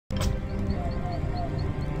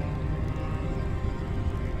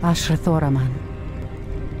Ashrathoraman.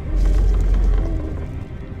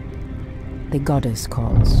 The goddess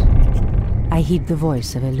calls. I heed the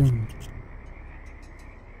voice of Elun.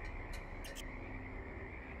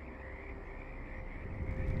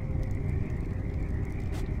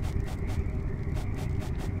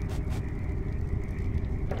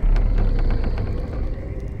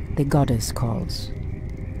 The goddess calls.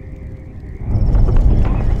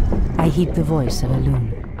 I heed the voice of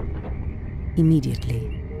Elun.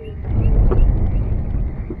 Immediately.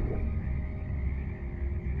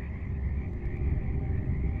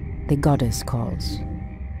 The goddess calls.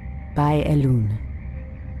 By Elun.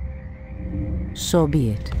 So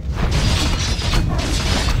be it.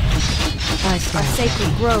 Our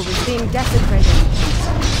sacred grove is being desecrated.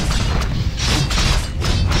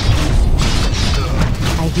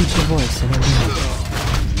 I heed the voice of Elun.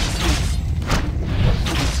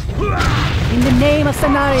 In the name of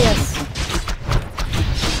Cenarius!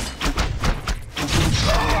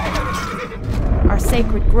 Our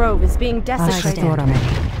sacred grove is being desecrated.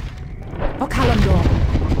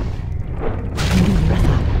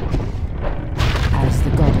 As the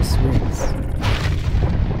goddess wills.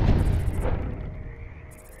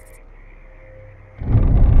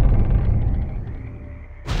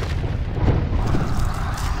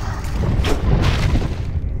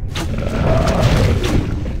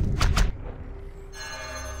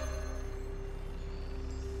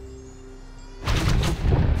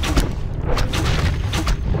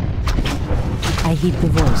 I heed the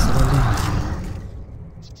voice of Elun.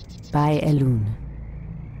 By Elun.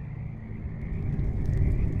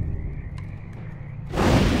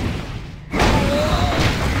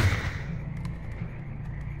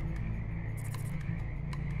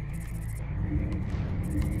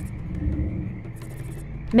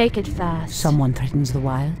 Make it fast. Someone threatens the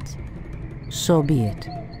wilds? So be it.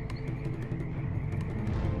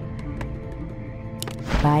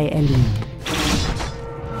 By Elun.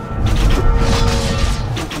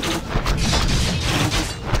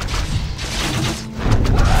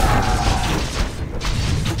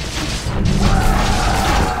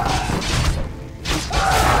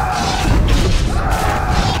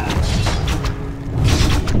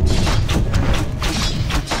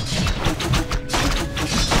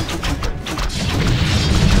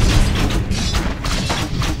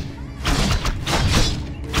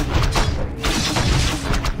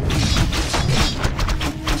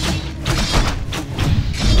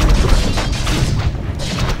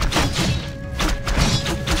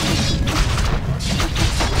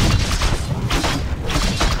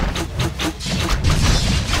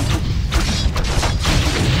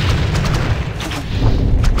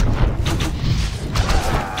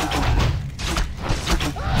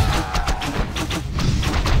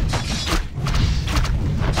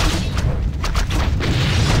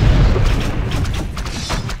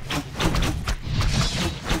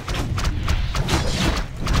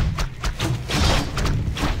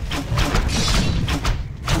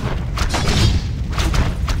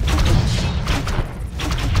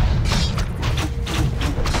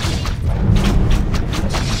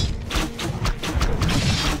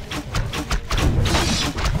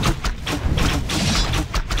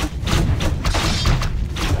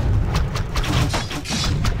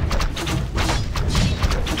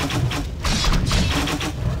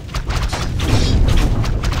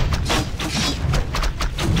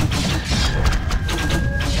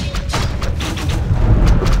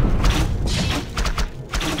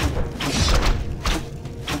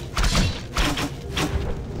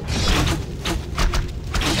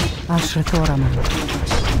 Ashrathoraman.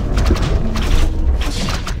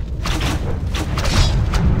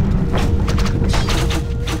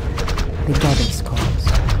 The goddess calls.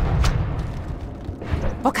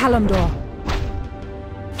 Okalamdor.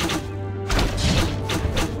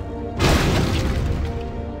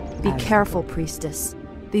 Be careful, priestess.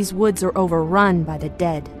 These woods are overrun by the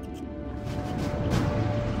dead.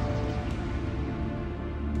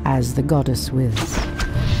 As the goddess wills.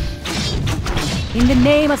 In the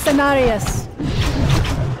name of Cenarius!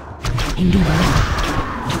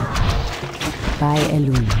 By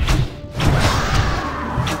Elun.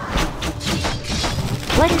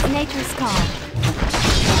 What is nature's call?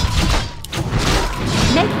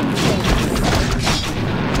 Making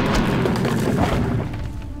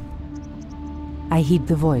I heed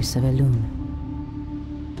the voice of Elun.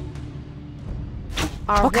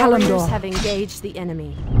 Our warriors have engaged the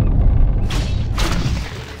enemy.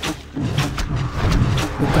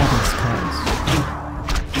 The goddess calls.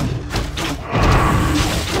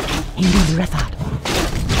 In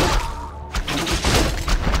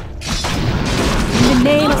the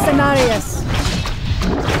name of Cenarius!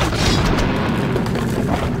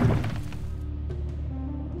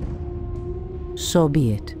 So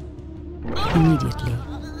be it. Immediately.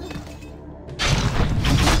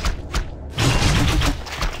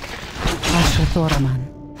 Ashrathoraman.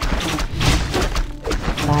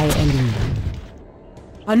 By Elun.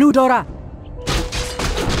 Anudora!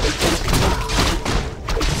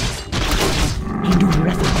 Hindu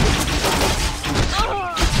Retha.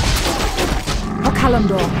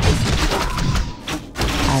 Okalamdor!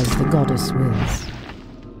 As the goddess wills.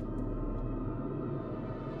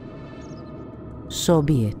 So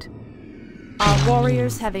be it. Our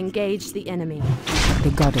warriors have engaged the enemy.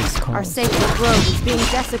 The goddess calls. Our sacred grove is being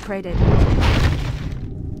desecrated.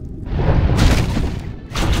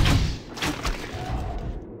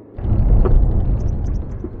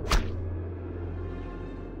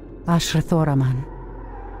 Ashrathoraman.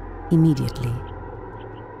 Immediately.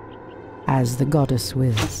 As the goddess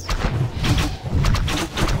wills.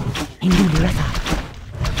 Hindu Retha.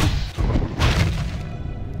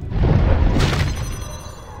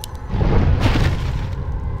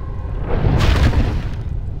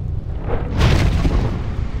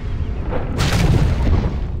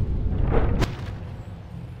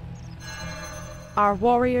 Our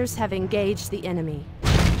warriors have engaged the enemy.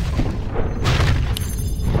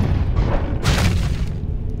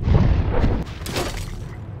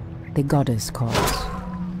 The goddess calls.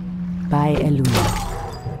 By Elun.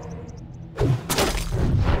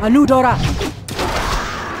 Anudora!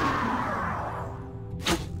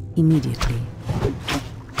 Immediately.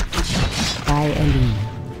 By Elun.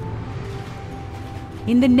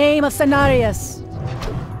 In the name of Cenarius!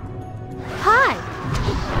 Hi!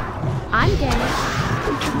 I'm game.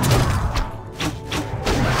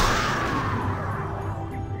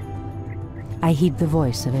 I heed the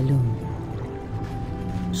voice of Elun.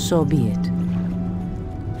 So be it.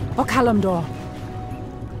 Okalamdor!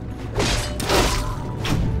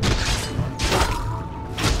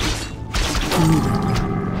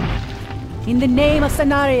 Immediately. In the name of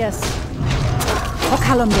Cenarius!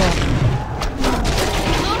 Okalamdor!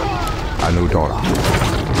 Anudora.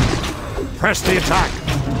 Press the attack!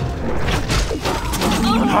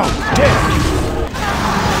 How dare you!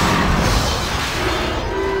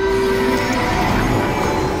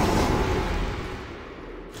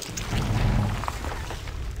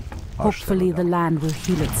 Hopefully the land will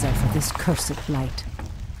heal itself of this cursed blight.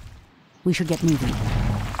 We should get moving.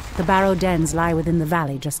 The barrow dens lie within the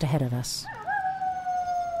valley just ahead of us.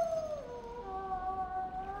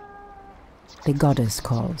 The goddess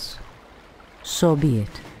calls. So be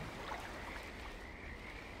it.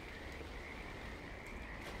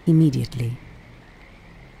 Immediately.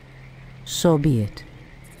 So be it.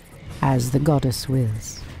 As the goddess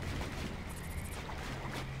wills.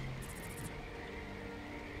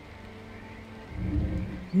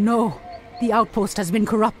 No! The outpost has been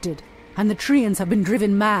corrupted, and the Treants have been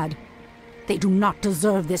driven mad. They do not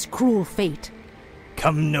deserve this cruel fate.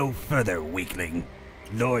 Come no further, weakling.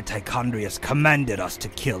 Lord Tichondrius commanded us to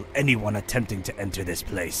kill anyone attempting to enter this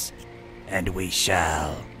place. And we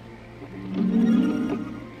shall.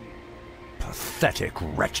 Pathetic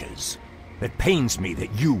wretches. It pains me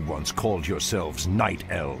that you once called yourselves night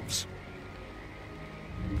elves.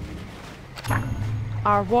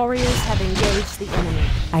 Our warriors have engaged the enemy.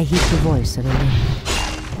 I heed the voice of Elun.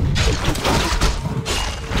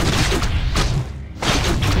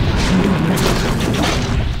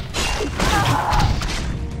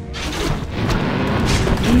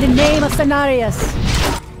 In the name of Cenarius!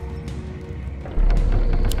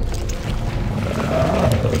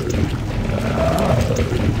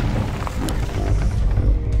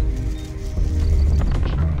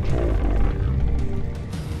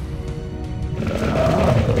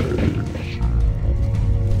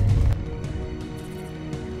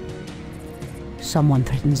 Someone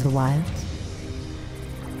threatens the wilds.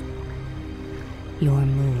 Your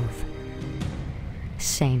move.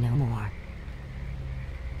 Say no more.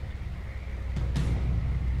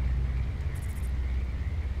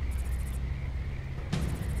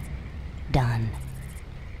 Done.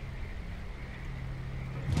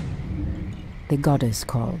 The goddess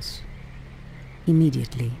calls.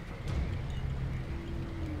 Immediately.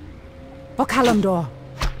 Okalamdor!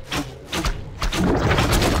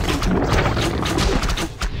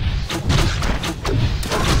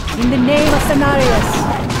 In the name of Cenarius!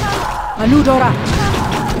 Anudora!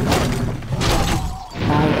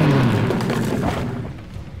 By Elun.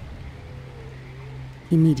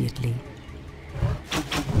 Immediately.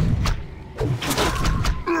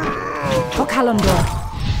 Okalamdor!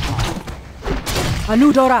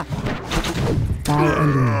 Anudora! By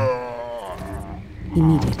Elun.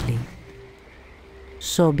 Immediately.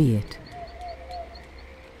 So be it.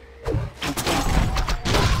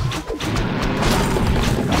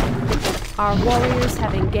 Our warriors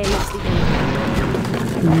have engaged the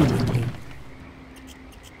enemy. Immediately.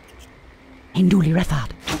 Hinduli Rethad.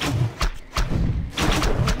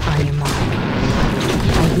 On your mark.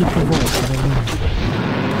 I heed the voice of Elune.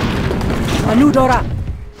 Anudora!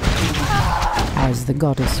 As the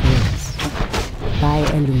goddess wills. By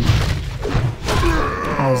Elune.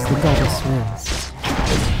 As the goddess wills.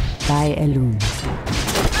 By Elune.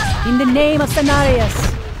 In the name of Cenarius!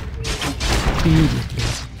 Immediately.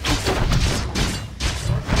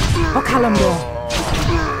 Okalamdor!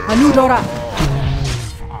 Anudora!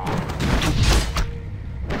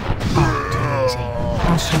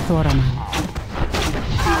 Ashrathoraman.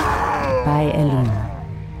 By Elune.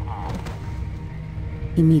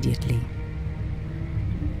 Immediately.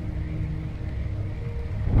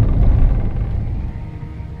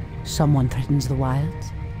 Someone threatens the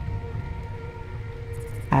wilds.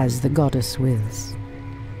 As the goddess wills.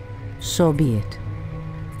 So be it.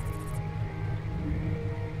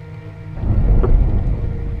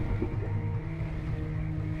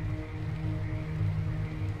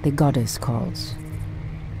 The goddess calls.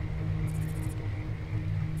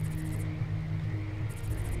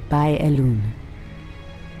 By Elune.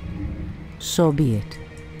 So be it.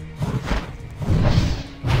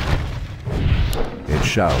 It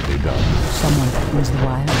shall be done. Someone threatens the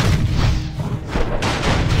wild.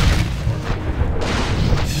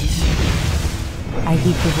 I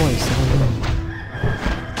heed the voice of Elune.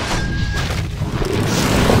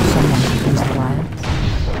 Someone threatens the wilds.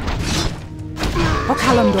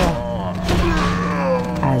 Okalamdor!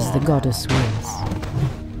 As the goddess wills.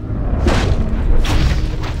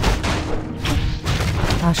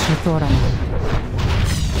 Ashrathoraman.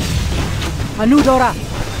 Anudora!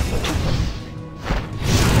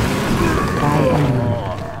 By Elune.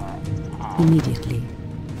 Immediately.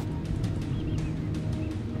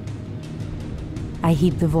 I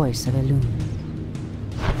heed the voice of Elune.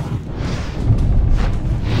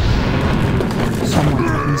 Someone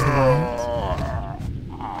threatens the wilds.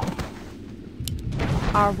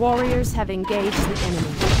 Our warriors have engaged the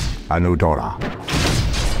enemy. Anudora.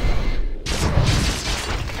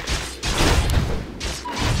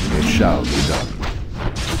 It shall be done.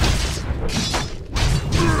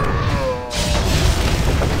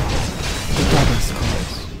 The goddess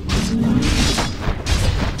calls.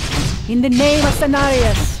 In the name of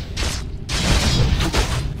Cenarius!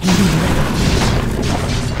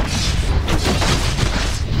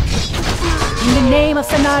 In the name of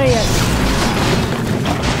Cenarius!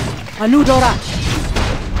 Anudora!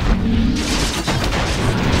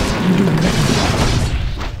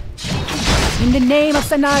 In the name of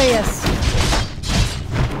Cenarius!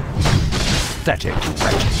 Pathetic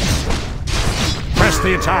wretches. Press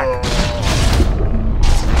the attack!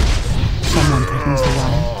 Someone threatens the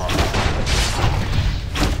wild.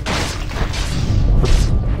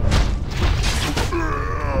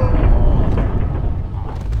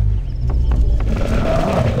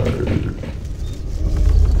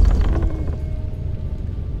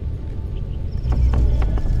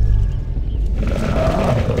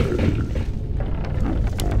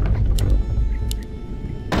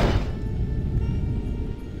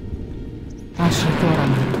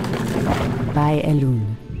 Ashrathoraman. By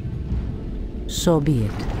Elune. So be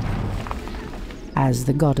it. As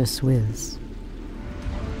the goddess wills.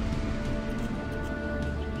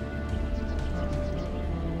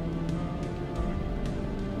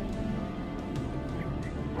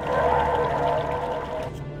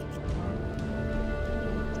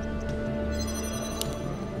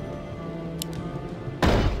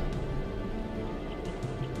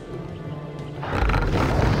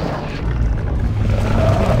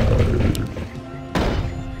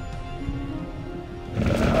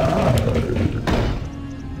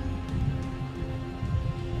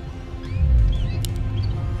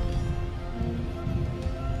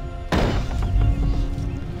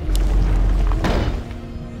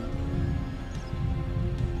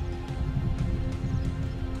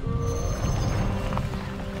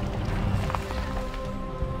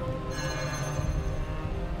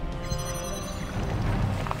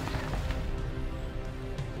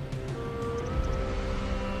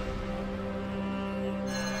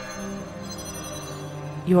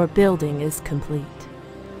 Your building is complete.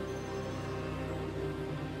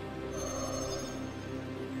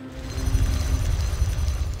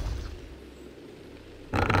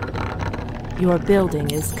 Your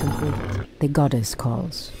building is complete. The goddess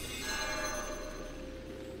calls.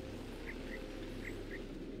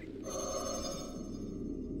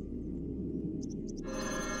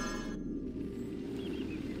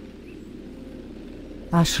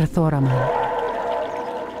 Ashrathoraman.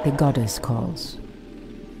 The goddess calls.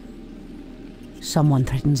 Someone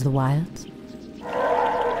threatens the wilds.